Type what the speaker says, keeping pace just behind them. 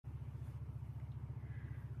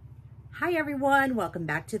Hi everyone, welcome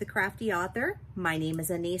back to The Crafty Author. My name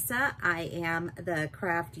is Anissa. I am the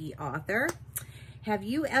Crafty Author. Have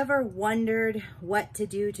you ever wondered what to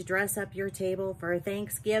do to dress up your table for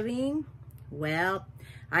Thanksgiving? Well,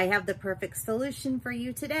 I have the perfect solution for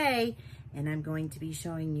you today, and I'm going to be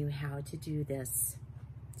showing you how to do this.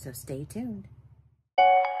 So stay tuned.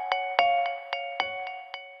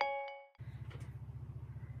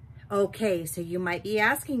 Okay, so you might be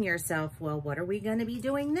asking yourself, well, what are we going to be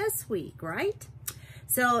doing this week, right?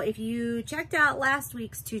 So if you checked out last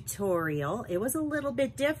week's tutorial, it was a little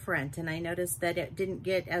bit different, and I noticed that it didn't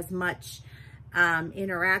get as much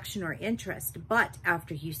interaction or interest. But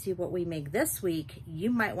after you see what we make this week, you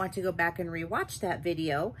might want to go back and rewatch that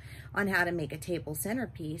video on how to make a table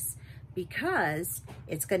centerpiece, because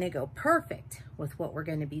it's going to go perfect with what we're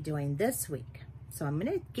going to be doing this week. So I'm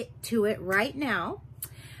going to get to it right now.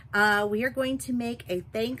 We are going to make a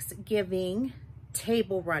Thanksgiving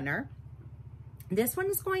table runner. This one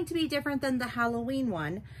is going to be different than the Halloween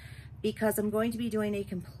one because I'm going to be doing a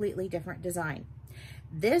completely different design.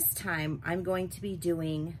 This time I'm going to be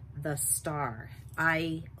doing the star.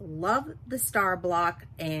 I love the Star Block,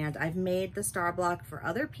 and I've made the Star Block for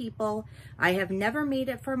other people. I have never made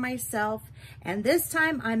it for myself, and this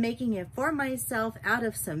time I'm making it for myself out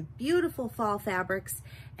of some beautiful fall fabrics,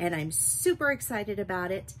 and I'm super excited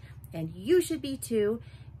about it, and you should be too.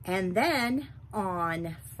 And then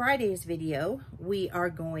on Friday's video, we are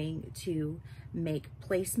going to make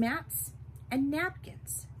placemats and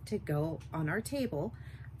napkins to go on our table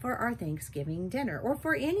for our Thanksgiving dinner, or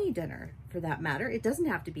for any dinner for that matter. It doesn't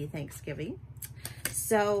have to be Thanksgiving.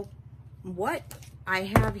 So what I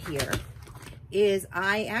have here is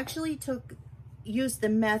I actually used the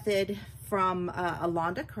method from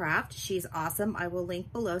Alonda Craft. She's awesome. I will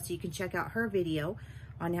link below so you can check out her video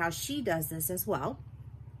on how she does this as well.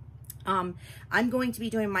 I'm going to be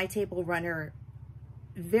doing my table runner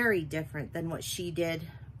very different than what she did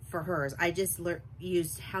for hers. I just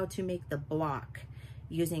used how to make the block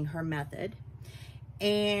using her method.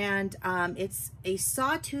 And it's a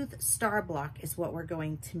sawtooth star block is what we're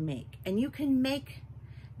going to make. And you can make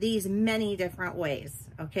these many different ways,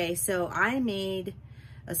 okay? So I made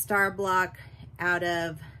a star block out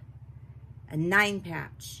of a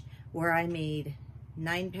 9-patch, where I made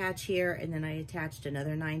 9-patch here, and then I attached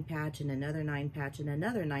another 9-patch and another 9-patch and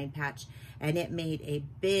another 9-patch, and it made a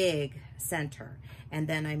big center. And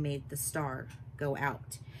then I made the star go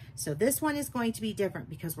out. So this one is going to be different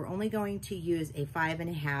because we're only going to use a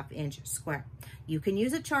 5.5-inch square. You can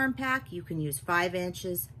use a charm pack, you can use 5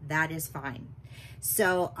 inches, that is fine.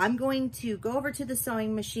 So I'm going to go over to the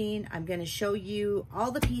sewing machine. I'm going to show you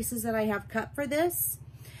all the pieces that I have cut for this.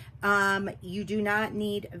 You do not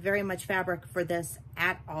need very much fabric for this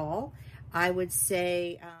at all. I would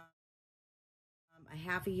say a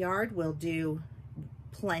half a yard will do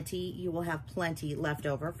plenty. You will have plenty left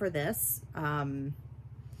over for this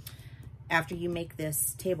after you make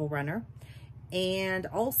this table runner. And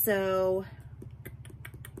also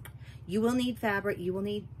you will need fabric. You will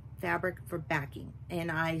need fabric for backing,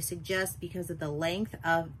 and I suggest, because of the length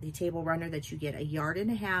of the table runner, that you get 1.5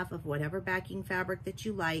 yards of whatever backing fabric that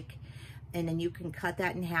you like, and then you can cut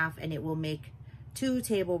that in half and it will make 2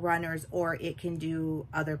 table runners, or it can do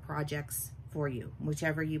other projects for you,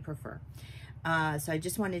 whichever you prefer. So I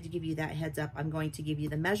just wanted to give you that heads up. I'm going to give you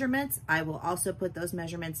the measurements. I will also put those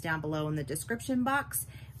measurements down below in the description box.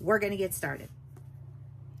 We're going to get started.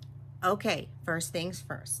 Okay, first things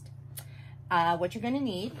first. What you're going to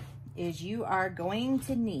need is you are going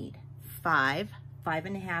to need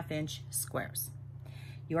 5.5-inch squares.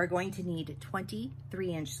 You are going to need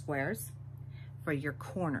 23-inch squares for your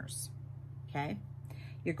corners, okay?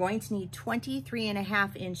 You're going to need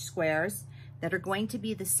 23.5-inch squares that are going to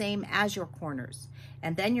be the same as your corners.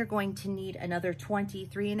 And then you're going to need another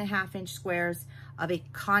 23.5-inch squares of a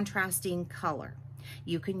contrasting color.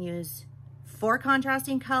 You can use 4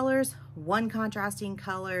 contrasting colors, 1 contrasting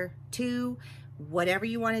color, 2, whatever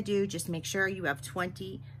you want to do. Just make sure you have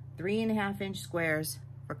 23.5-inch squares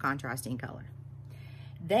for contrasting color.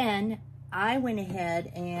 Then I went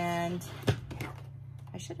ahead and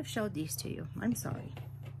I should have showed these to you. I'm sorry.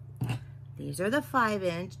 These are the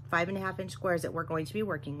 5.5-inch squares that we're going to be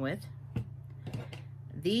working with.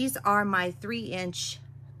 These are my 3-inch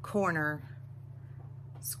corner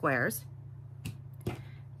squares.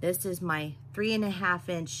 This is my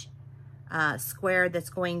 3.5-inch square that's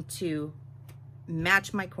going to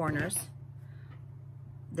match my corners.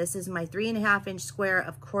 This is my 3.5-inch square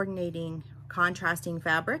of coordinating contrasting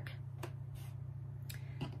fabric.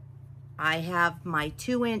 I have my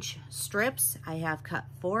 2-inch strips. I have cut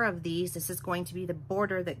 4 of these. This is going to be the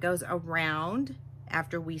border that goes around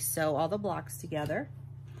after we sew all the blocks together.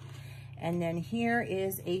 And then here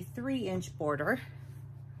is a 3-inch border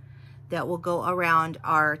that will go around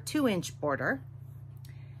our 2-inch border.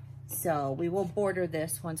 So we will border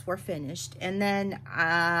this once we're finished. And then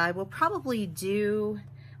I will probably do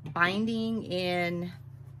binding in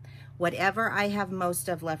whatever I have most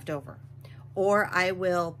of left over. Or I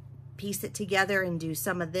will piece it together and do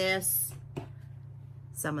some of this,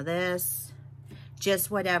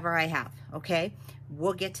 just whatever I have, okay?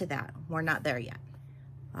 We'll get to that. We're not there yet.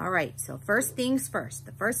 All right, so first things first.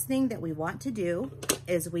 The first thing that we want to do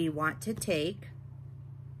is we want to take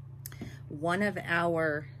one of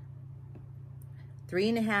our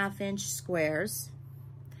 3.5-inch squares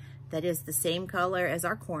that is the same color as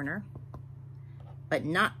our corner, but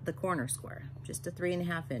not the corner square, just a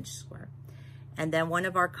 3.5-inch square. And then one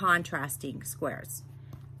of our contrasting squares.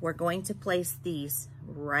 We're going to place these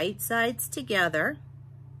right sides together.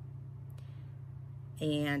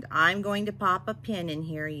 And I'm going to pop a pin in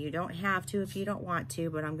here. You don't have to if you don't want to,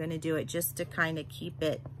 but I'm going to do it just to kind of keep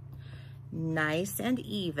it nice and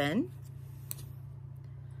even.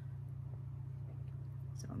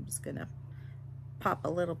 So I'm just going to pop a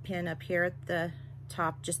little pin up here at the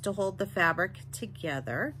top just to hold the fabric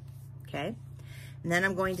together. Okay. And then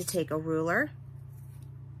I'm going to take a ruler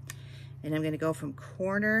and I'm going to go from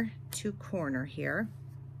corner to corner here.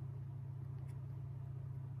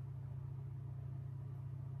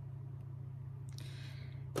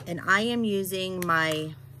 And I am using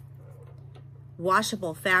my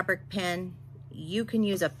washable fabric pen. You can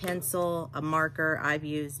use a pencil, a marker. I've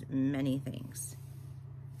used many things.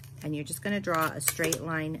 And you're just going to draw a straight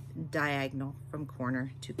line diagonal from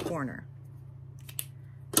corner to corner.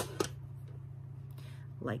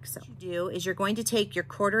 Like so. What you do is you're going to take your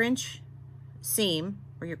 1/4-inch seam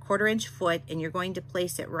or your 1/4-inch foot and you're going to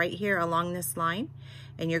place it right here along this line,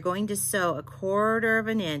 and you're going to sew a 1/4 of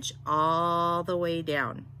an inch all the way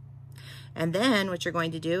down. And then what you're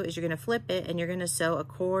going to do is you're going to flip it and you're going to sew a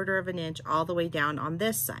 1/4 of an inch all the way down on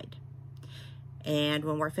this side. And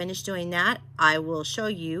when we're finished doing that, I will show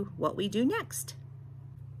you what we do next.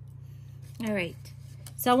 All right.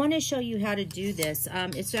 So I want to show you how to do this.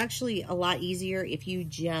 It's actually a lot easier if you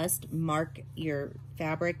just mark your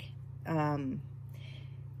fabric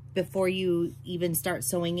before you even start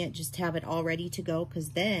sewing it. Just have it all ready to go,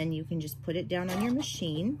 because then you can just put it down on your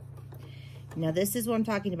machine. Now this is what I'm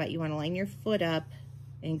talking about. You want to line your foot up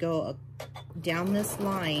and go down this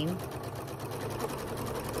line.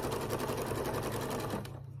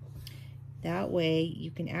 That way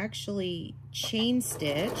you can actually chain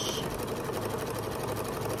stitch.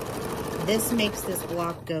 This makes this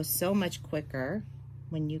block go so much quicker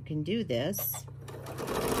when you can do this.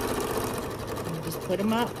 You just put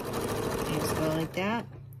them up and just go like that.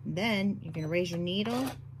 Then you're going to raise your needle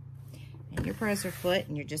and your presser foot,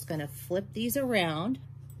 and you're just going to flip these around,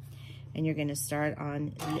 and you're going to start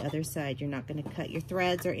on the other side. You're not going to cut your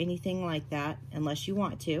threads or anything like that unless you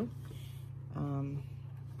want to.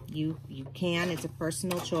 You can, it's a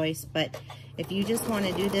personal choice, but if you just want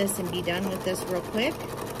to do this and be done with this real quick,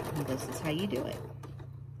 this is how you do it.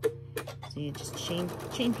 So you just chain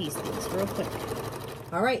piece these real quick.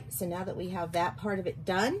 All right, so now that we have that part of it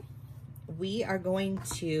done, we are going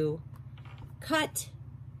to cut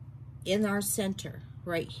in our center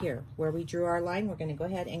right here where we drew our line. We're going to go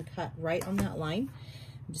ahead and cut right on that line.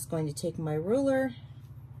 I'm just going to take my ruler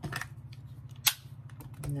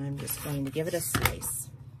and I'm just going to give it a slice.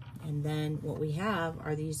 And then what we have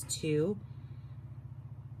are these two.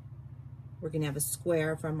 We're going to have a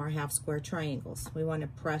square from our half square triangles. We want to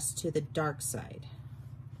press to the dark side.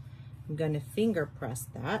 I'm going to finger press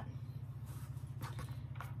that.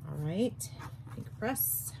 All right, finger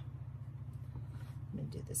press. I'm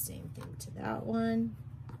going to do the same thing to that one.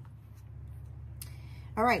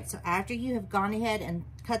 All right, so after you have gone ahead and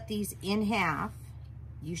cut these in half,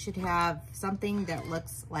 you should have something that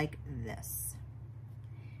looks like this.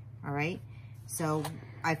 All right, so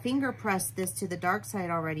I finger pressed this to the dark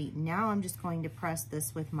side already. Now I'm just going to press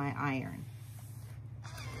this with my iron.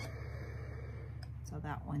 So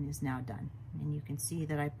that one is now done. And you can see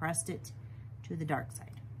that I pressed it to the dark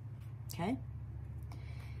side, okay?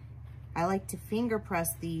 I like to finger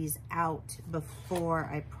press these out before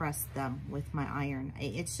I press them with my iron.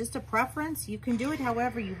 It's just a preference. You can do it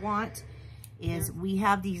however you want. We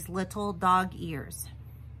have these little dog ears,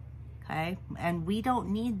 okay? And we don't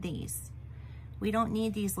need these. We don't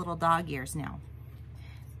need these little dog ears now.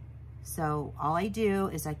 So all I do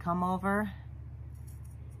is I come over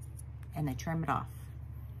and I trim it off.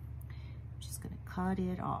 I'm just gonna cut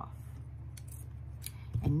it off.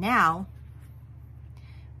 And now,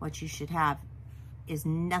 what you should have is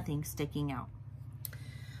nothing sticking out.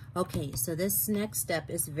 Okay, so this next step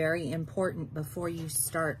is very important before you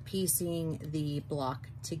start piecing the block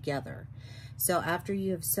together. So after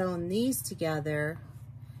you have sewn these together,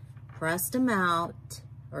 pressed them out,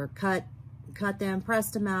 or cut them,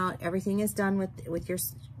 pressed them out, everything is done with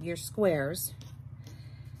your squares,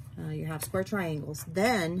 your half square triangles.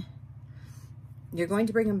 Then you're going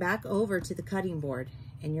to bring them back over to the cutting board,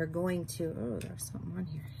 and you're going to, oh, there's something on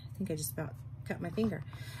here. I think I just about cut my finger.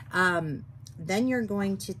 Then you're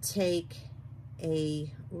going to take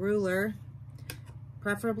a ruler,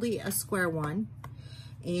 preferably a square one,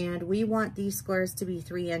 and we want these squares to be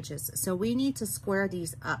 3 inches. So we need to square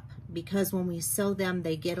these up, because when we sew them,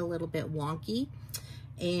 they get a little bit wonky.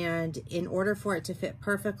 And in order for it to fit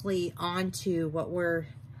perfectly onto what we're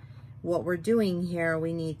doing here,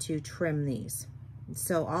 we need to trim these.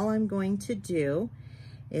 So all I'm going to do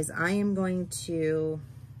is I'm going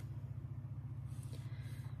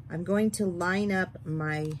to line up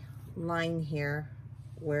my line here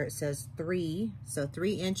where it says 3. So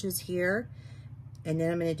 3 inches here, and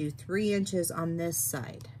then I'm going to do 3 inches on this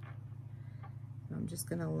side. I'm just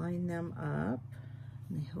going to line them up,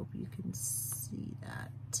 and I hope you can see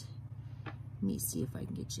that. Let me see if I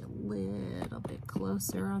can get you a little bit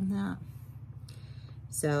closer on that.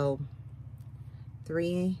 So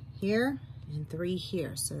 3 here and 3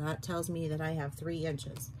 here. So that tells me that I have 3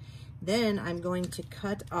 inches. Then I'm going to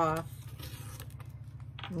cut off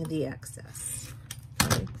the excess.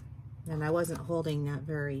 Okay? And I wasn't holding that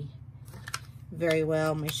very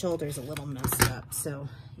well. My shoulder's a little messed up, so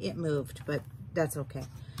it moved, but that's okay.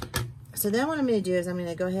 So then what I'm going to do is I'm going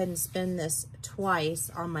to go ahead and spin this twice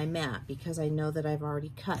on my mat, because I know that I've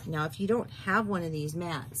already cut. Now, if you don't have one of these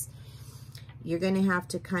mats, you're going to have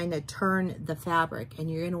to kind of turn the fabric, and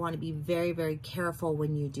you're going to want to be very, very careful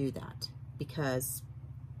when you do that, because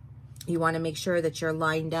you want to make sure that you're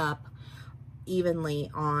lined up evenly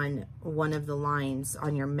on one of the lines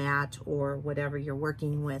on your mat or whatever you're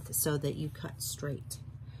working with, so that you cut straight.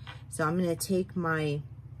 So I'm going to take my,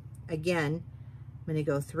 again, I'm going to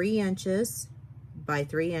go 3 inches by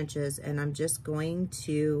 3 inches, and I'm just going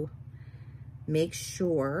to make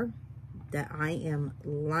sure that I am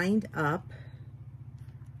lined up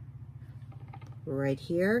right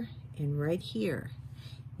here and right here.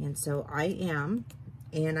 And so I am,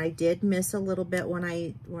 and I did miss a little bit when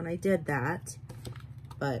I did that,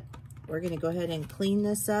 but we're going to go ahead and clean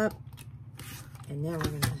this up, and then we're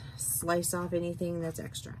going to slice off anything that's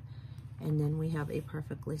extra. And then we have a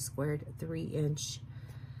perfectly squared 3-inch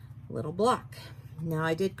little block. Now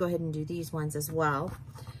I did go ahead and do these ones as well.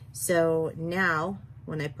 So now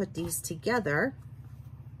when I put these together,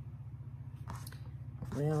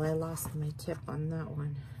 well, I lost my tip on that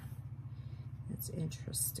one. That's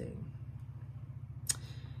interesting.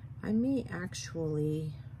 I may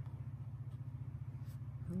actually,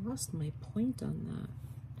 I lost my point on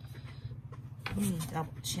that. Let me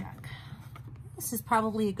double check. This is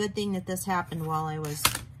probably a good thing that this happened while I was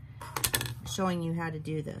showing you how to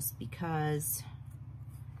do this, because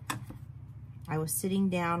I was sitting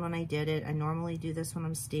down when I did it. I normally do this when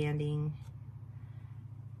I'm standing.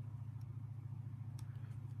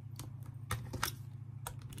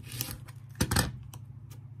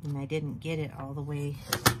 And I didn't get it all the way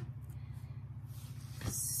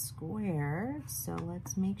squared. So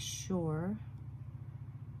let's make sure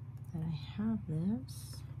that I have this.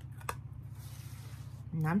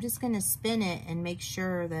 And I'm just going to spin it and make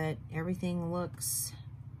sure that everything looks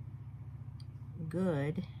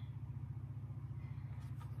good.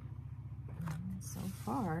 So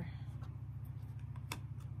far,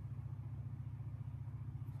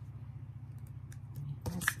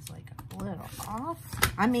 this is like a little off.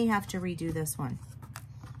 I may have to redo this one.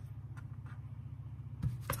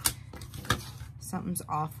 Something's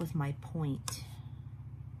off with my point.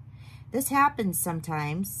 This happens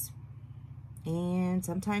sometimes. And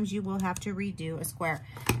sometimes you will have to redo a square.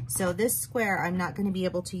 So this square, I'm not going to be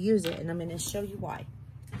able to use it, and I'm going to show you why.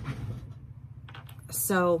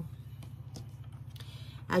 So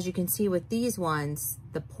as you can see with these ones,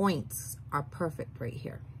 the points are perfect right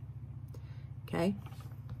here. Okay?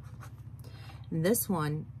 And this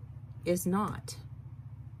one is not.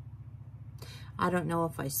 I don't know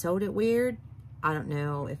if I sewed it weird. I don't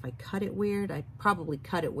know if I cut it weird. I probably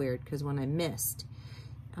cut it weird because when I missed.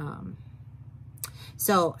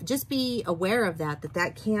 So just be aware of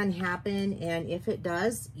that can happen, and if it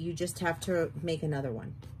does, you just have to make another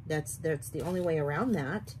one. That's the only way around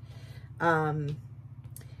that.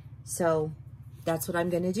 So that's what I'm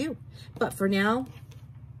going to do. But for now,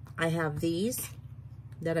 I have these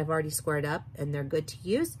that I've already squared up, and they're good to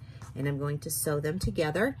use, and I'm going to sew them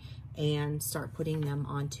together and start putting them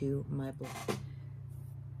onto my block.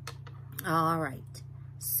 All right,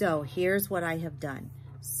 so here's what I have done.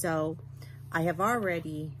 So I have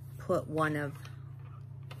already put one of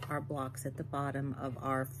our blocks at the bottom of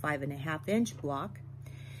our 5.5 inch block.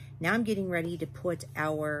 Now I'm getting ready to put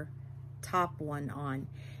our top one on.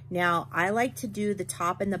 Now I like to do the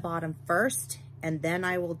top and the bottom first, and then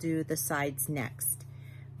I will do the sides next.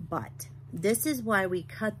 But this is why we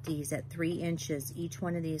cut these at 3 inches, each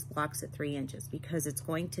one of these blocks at 3 inches, because it's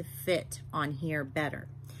going to fit on here better.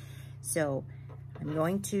 So I'm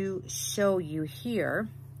going to show you here,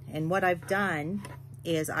 and what I've done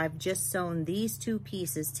is I've just sewn these two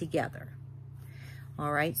pieces together.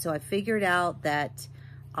 All right, so I figured out that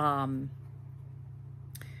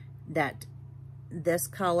that this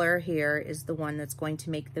color here is the one that's going to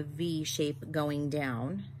make the V shape going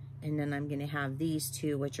down, and then I'm going to have these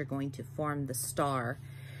two which are going to form the star.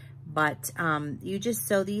 But you just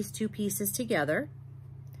sew these two pieces together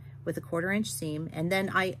with a 1/4 inch seam, and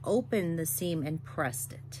then I opened the seam and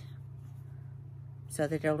pressed it so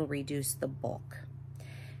that it'll reduce the bulk.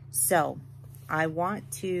 So I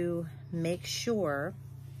want to make sure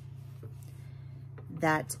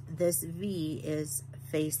that this V is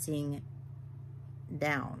facing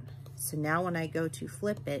down. So now when I go to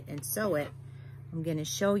flip it and sew it, I'm going to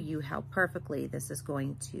show you how perfectly this is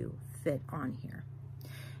going to fit on here.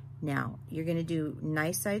 Now you're going to do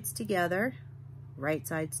nice sides together, right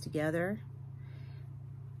sides together,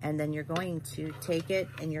 and then you're going to take it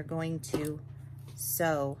and you're going to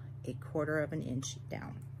sew a 1/4 inch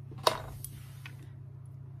down.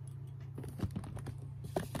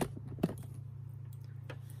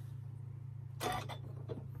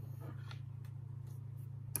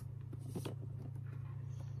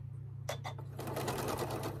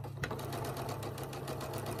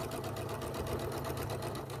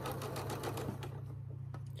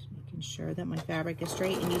 Sure that my fabric is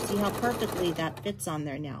straight, and you see how perfectly that fits on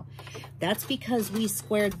there now. That's because we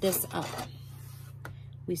squared this up.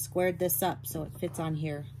 We squared this up so it fits on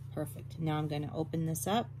here perfect. Now I'm going to open this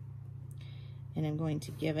up and I'm going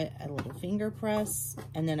to give it a little finger press,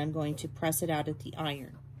 and then I'm going to press it out at the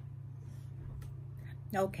iron.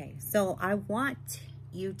 Okay, so I want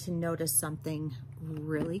you to notice something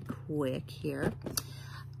really quick here.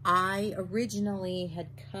 I originally had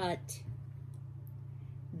cut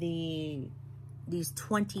these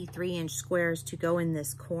 23 inch squares to go in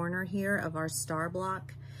this corner here of our star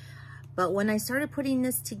block. But when I started putting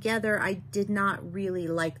this together, I did not really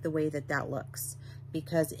like the way that that looks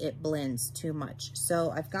because it blends too much. So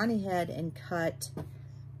I've gone ahead and cut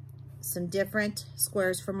some different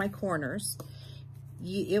squares for my corners.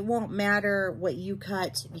 It won't matter what you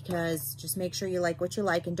cut, because just make sure you like what you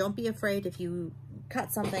like, and don't be afraid if you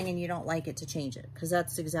cut something and you don't like it to change it, because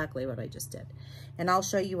that's exactly what I just did. And I'll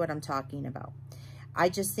show you what I'm talking about. I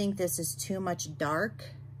just think this is too much dark,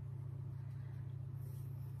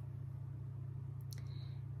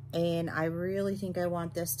 and I really think I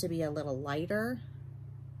want this to be a little lighter.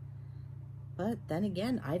 But then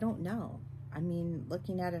again, I don't know. I mean,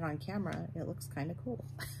 looking at it on camera, it looks kind of cool.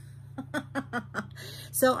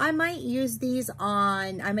 So I might use these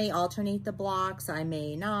on, I may alternate the blocks, I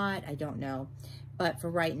may not, I don't know. But for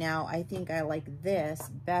right now, I think I like this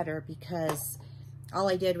better, because all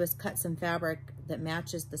I did was cut some fabric that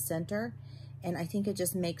matches the center, and I think it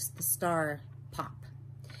just makes the star pop.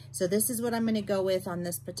 So this is what I'm going to go with on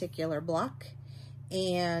this particular block.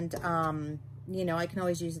 And, you know, I can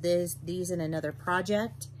always use these in another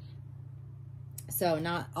project. So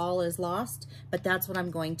not all is lost, but that's what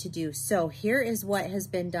I'm going to do. So here is what has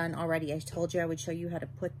been done already. I told you I would show you how to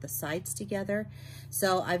put the sides together.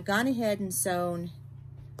 So I've gone ahead and sewn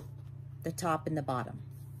the top and the bottom.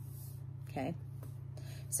 Okay.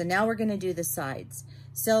 So now we're going to do the sides.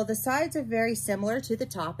 So the sides are very similar to the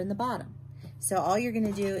top and the bottom. So all you're going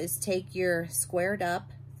to do is take your squared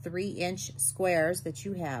up 3-inch squares that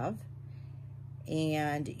you have,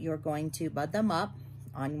 and you're going to bud them up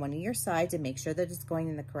on one of your sides and make sure that it's going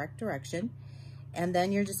in the correct direction. And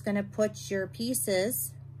then you're just going to put your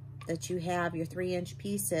pieces that you have, your 3-inch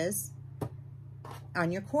pieces,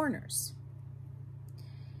 on your corners.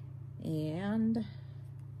 And I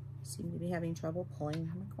seem to be having trouble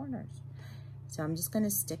pulling my corners. So I'm just going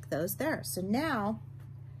to stick those there. So now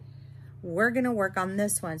we're going to work on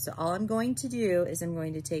this one. So all I'm going to do is I'm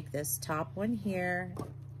going to take this top one here,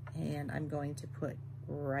 and I'm going to put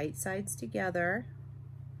right sides together.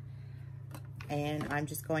 And I'm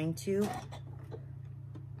just going to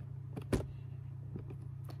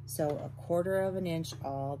sew 1/4 inch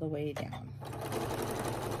all the way down.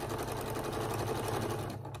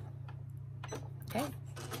 Okay,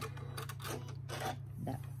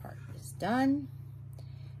 that part is done.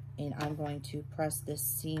 And I'm going to press this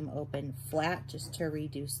seam open flat just to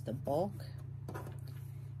reduce the bulk.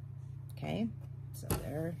 Okay, so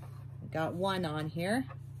there, we got one on here.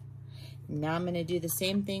 Now I'm going to do the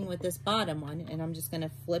same thing with this bottom one, and I'm just going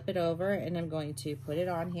to flip it over and I'm going to put it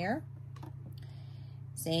on here.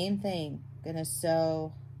 Same thing, going to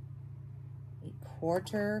sew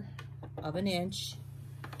 1/4 of an inch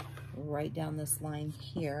right down this line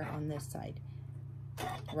here on this side.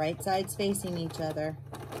 Right sides facing each other.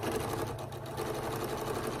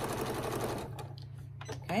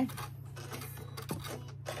 Okay.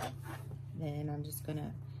 Then I'm just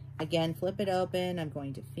gonna, again, flip it open. I'm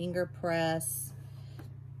going to finger press.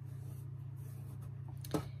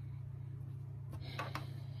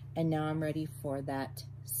 And now I'm ready for that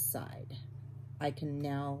side. I can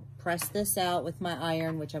now press this out with my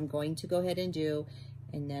iron, which I'm going to go ahead and do,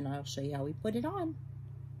 and then I'll show you how we put it on.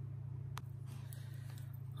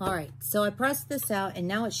 All right, so I pressed this out, and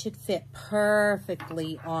now it should fit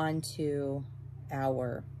perfectly onto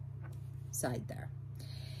our side there.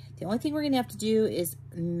 The only thing we're gonna have to do is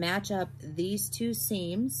match up these two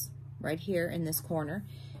seams right here in this corner,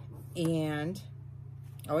 and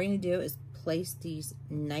all we're gonna do is place these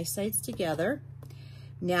nice sides together.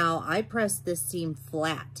 Now, I pressed this seam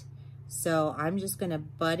flat, so I'm just gonna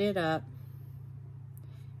butt it up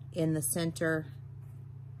in the center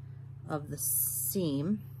of the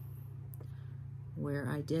seam where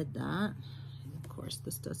I did that. And of course,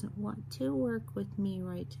 this doesn't want to work with me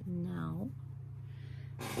right now.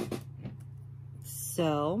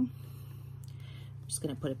 So, I'm just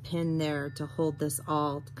gonna put a pin there to hold this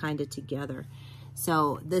all kind of together.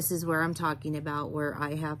 So, this is where I'm talking about where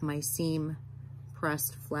I have my seam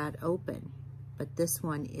pressed flat open, but this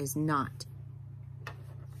one is not.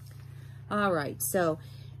 All right, so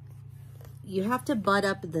you have to butt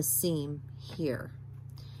up the seam here.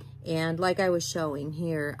 And like I was showing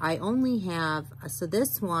here, I only have, so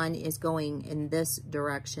this one is going in this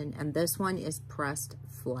direction and this one is pressed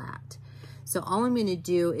flat. So all I'm gonna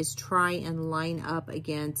do is try and line up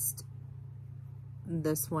against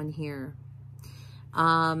this one here.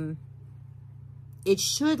 It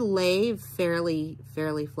should lay fairly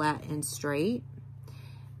flat and straight.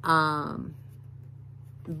 But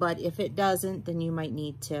if it doesn't, then you might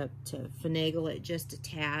need to finagle it just a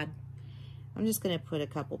tad. I'm just gonna put a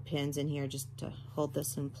couple pins in here just to hold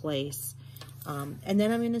this in place. And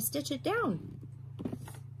then I'm gonna stitch it down.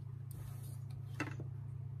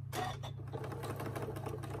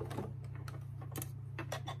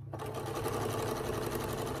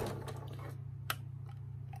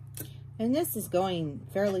 And this is going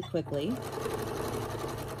fairly quickly.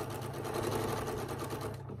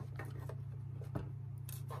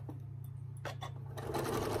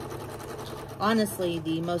 Honestly,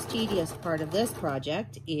 the most tedious part of this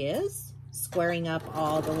project is squaring up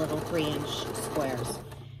all the little 3-inch squares.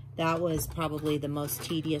 That was probably the most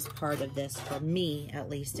tedious part of this for me,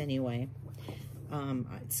 at least anyway.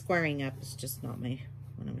 Squaring up is just not one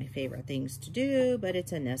of my favorite things to do, but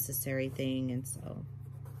it's a necessary thing, and so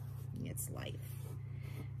it's life.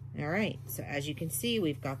 All right, so as you can see,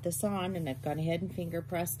 we've got this on, and I've gone ahead and finger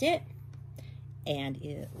pressed it, and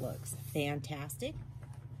it looks fantastic.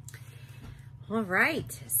 All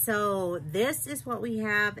right, so this is what we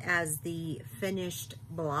have as the finished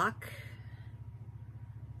block.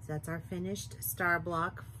 So that's our finished star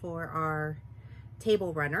block for our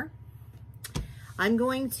table runner. I'm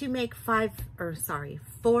going to make 4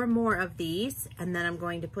 more of these, and then I'm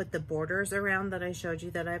going to put the borders around that I showed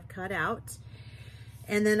you that I've cut out.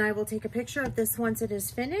 And then I will take a picture of this once it is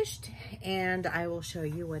finished, and I will show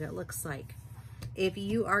you what it looks like. If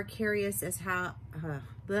you are curious as how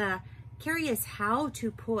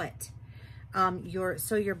to put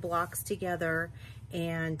your blocks together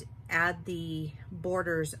and add the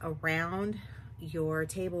borders around your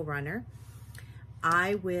table runner,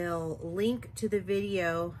 I will link to the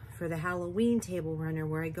video for the Halloween table runner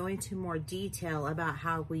where I go into more detail about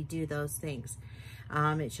how we do those things.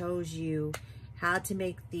 It shows you how to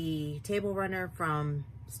make the table runner from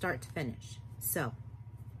start to finish. So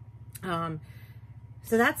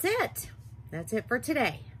that's it. That's it for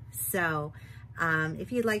today. So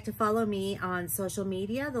if you'd like to follow me on social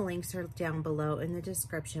media, the links are down below in the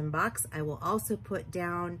description box. I will also put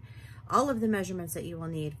down all of the measurements that you will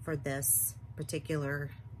need for this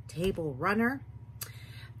particular table runner.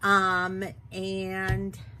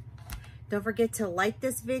 And don't forget to like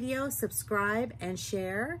this video, subscribe, and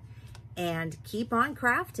share, and keep on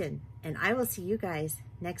crafting. And I will see you guys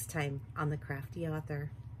next time on The Crafty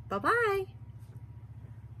Author. Bye-bye.